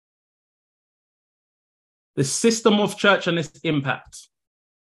The system of church and its impact.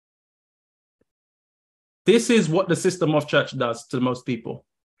 This is what the system of church does to most people.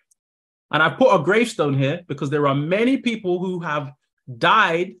 And I put a gravestone here because there are many people who have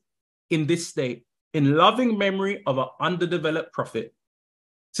died in this state in loving memory of an underdeveloped prophet.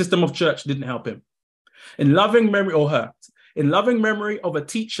 System of church didn't help him. In loving memory, or her, in loving memory of a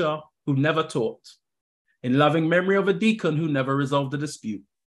teacher who never taught. In loving memory of a deacon who never resolved a dispute.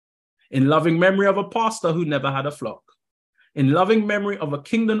 In loving memory of a pastor who never had a flock. In loving memory of a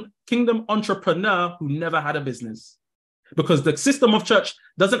kingdom entrepreneur who never had a business. Because the system of church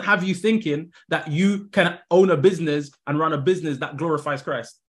doesn't have you thinking that you can own a business and run a business that glorifies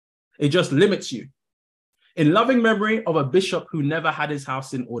Christ. It just limits you. In loving memory of a bishop who never had his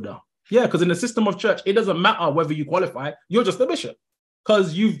house in order. Yeah, because in the system of church, it doesn't matter whether you qualify, you're just a bishop.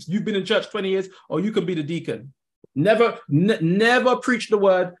 Because you've been in church 20 years, or you can be the deacon. Never preach the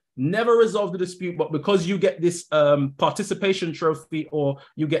word, never resolve the dispute, but because you get this participation trophy, or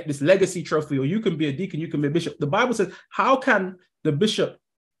you get this legacy trophy, or you can be a deacon, you can be a bishop. The Bible says, how can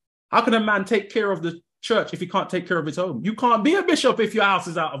a man take care of the church if he can't take care of his home? You can't be a bishop if your house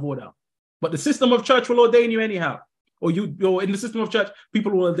is out of order. But the system of church will ordain you anyhow. Or in the system of church,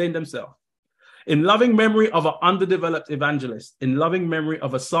 people will ordain themselves. In loving memory of an underdeveloped evangelist, in loving memory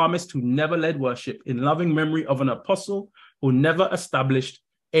of a psalmist who never led worship, in loving memory of an apostle who never established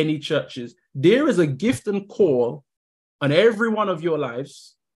any churches. There is a gift and call on every one of your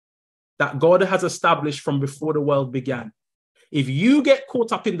lives that God has established from before the world began. If you get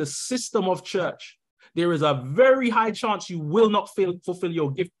caught up in the system of church, there is a very high chance you will not fulfill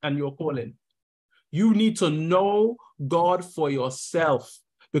your gift and your calling. You need to know God for yourself,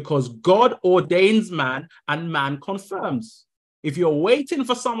 because God ordains man and man confirms. If you're waiting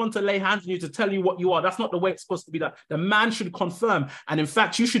for someone to lay hands on you to tell you what you are, that's not the way it's supposed to be done. The man should confirm. And in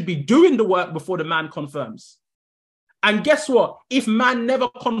fact, you should be doing the work before the man confirms. And guess what? If man never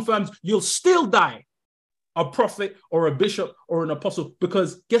confirms, you'll still die a prophet or a bishop or an apostle,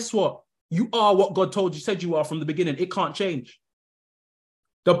 because guess what? You are what God said you are from the beginning. It can't change.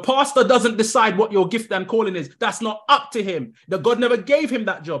 The pastor doesn't decide what your gift and calling is. That's not up to him. God never gave him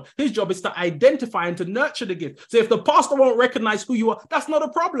that job. His job is to identify and to nurture the gift. So if the pastor won't recognize who you are, that's not a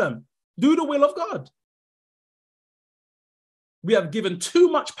problem. Do the will of God. We have given too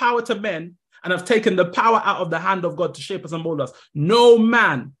much power to men and have taken the power out of the hand of God to shape us and mold us. No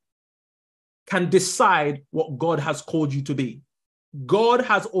man can decide what God has called you to be. God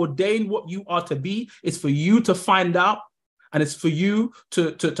has ordained what you are to be. It's for you to find out. And it's for you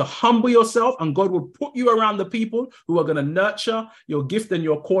to humble yourself, and God will put you around the people who are going to nurture your gift and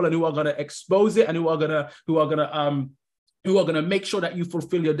your call, and who are going to expose it, and who are going to make sure that you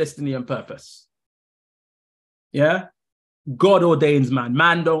fulfill your destiny and purpose. Yeah, God ordains man.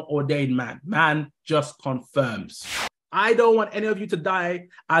 Man don't ordain man. Man just confirms. I don't want any of you to die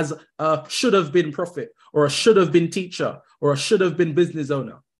as a should have been prophet, or a should have been teacher, or a should have been business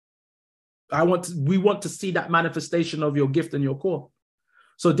owner. We want to see that manifestation of your gift and your call.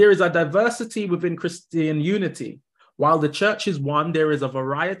 So there is a diversity within Christian unity. While the church is one, there is a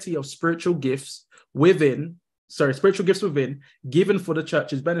variety of spiritual gifts within, given for the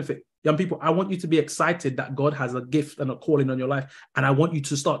church's benefit. Young people, I want you to be excited that God has a gift and a calling on your life. And I want you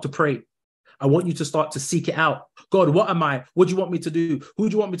to start to pray. I want you to start to seek it out. God, what am I? What do you want me to do? Who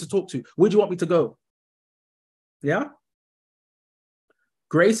do you want me to talk to? Where do you want me to go? Yeah?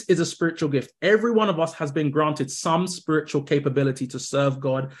 Grace is a spiritual gift. Every one of us has been granted some spiritual capability to serve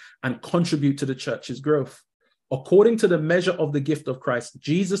God and contribute to the church's growth. According to the measure of the gift of Christ,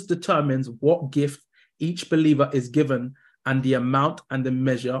 Jesus determines what gift each believer is given and the amount and the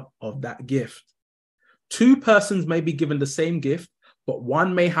measure of that gift. Two persons may be given the same gift, but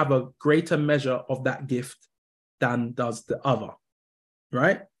one may have a greater measure of that gift than does the other,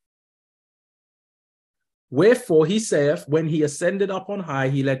 right? Wherefore he saith, when he ascended up on high,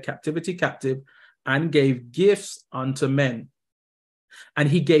 he led captivity captive and gave gifts unto men. And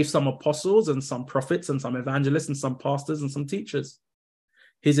he gave some apostles and some prophets and some evangelists and some pastors and some teachers.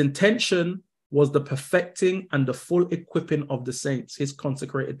 His intention was the perfecting and the full equipping of the saints, his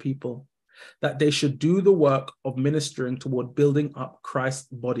consecrated people, that they should do the work of ministering toward building up Christ's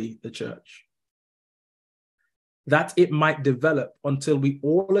body, the church, that it might develop until we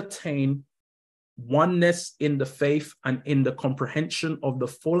all attain oneness in the faith and in the comprehension of the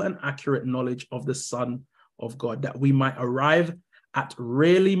full and accurate knowledge of the Son of God, that we might arrive at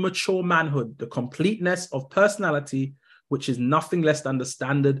really mature manhood, the completeness of personality, which is nothing less than the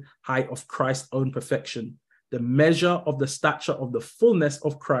standard height of Christ's own perfection, the measure of the stature of the fullness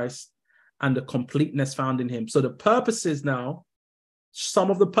of Christ and the completeness found in him. So the purposes now, some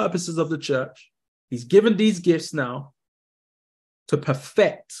of the purposes of the church He's given these gifts now to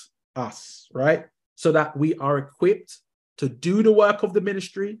perfect us, right? So that we are equipped to do the work of the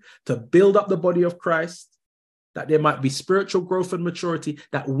ministry, to build up the body of Christ, that there might be spiritual growth and maturity,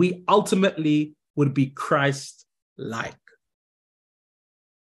 that we ultimately would be Christ-like.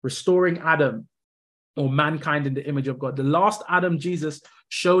 Restoring Adam, or mankind in the image of God. The last Adam, Jesus,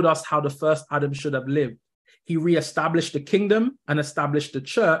 showed us how the first Adam should have lived. He reestablished the kingdom and established the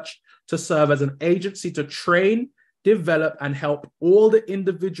church to serve as an agency to train, develop, and help all the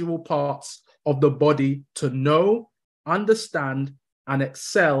individual parts of the body to know, understand, and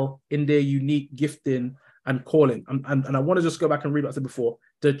excel in their unique gifting and calling. And I want to just go back and read what I said before.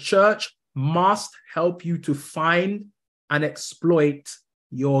 The church must help you to find and exploit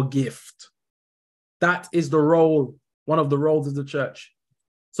your gift. That is the role, one of the roles of the church.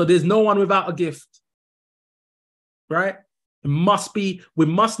 So there's no one without a gift, right? It must be, we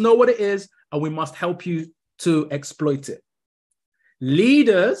must know what it is, and we must help you to exploit it.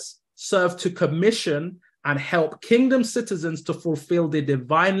 Leaders serve to commission and help kingdom citizens to fulfill their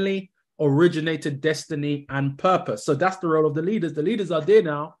divinely originated destiny and purpose. So that's the role of the leaders. The leaders are there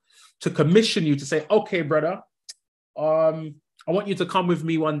now to commission you, to say, okay, brother, I want you to come with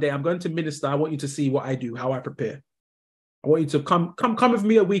me one day. I'm going to minister. I want you to see what I do, how I prepare. I want you to come with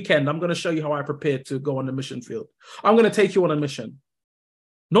me a weekend. I'm going to show you how I prepare to go on the mission field. I'm going to take you on a mission.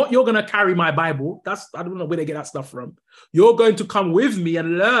 Not you're going to carry my Bible. I don't know where they get that stuff from. You're going to come with me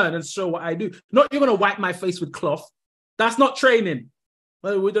and learn and show what I do. Not you're going to wipe my face with cloth. That's not training.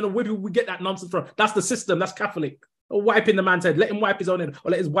 We don't know where we get that nonsense from. That's the system. That's Catholic. Or wiping the man's head. Let him wipe his own head,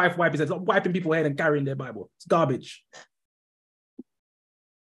 or let his wife wipe his head. Not wiping people's head and carrying their Bible. It's garbage.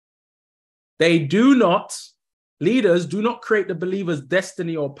 Leaders do not create the believer's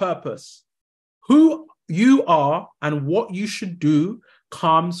destiny or purpose. Who you are and what you should do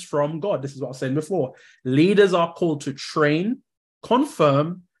comes from God. This is what I was saying before. Leaders are called to train,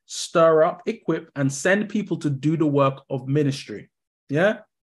 confirm, stir up, equip, and send people to do the work of ministry. Yeah?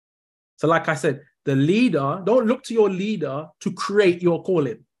 So like I said, the leader, don't look to your leader to create your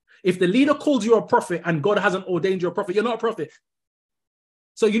calling. If the leader calls you a prophet and God hasn't ordained you a prophet, you're not a prophet.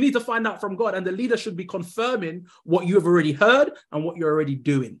 So you need to find out from God, and the leader should be confirming what you have already heard and what you're already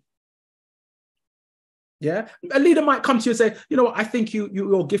doing. Yeah. A leader might come to you and say, you know what, I think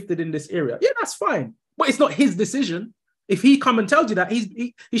you're gifted in this area. Yeah, that's fine. But it's not his decision. If he come and tells you that,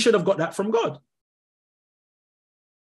 he should have got that from God.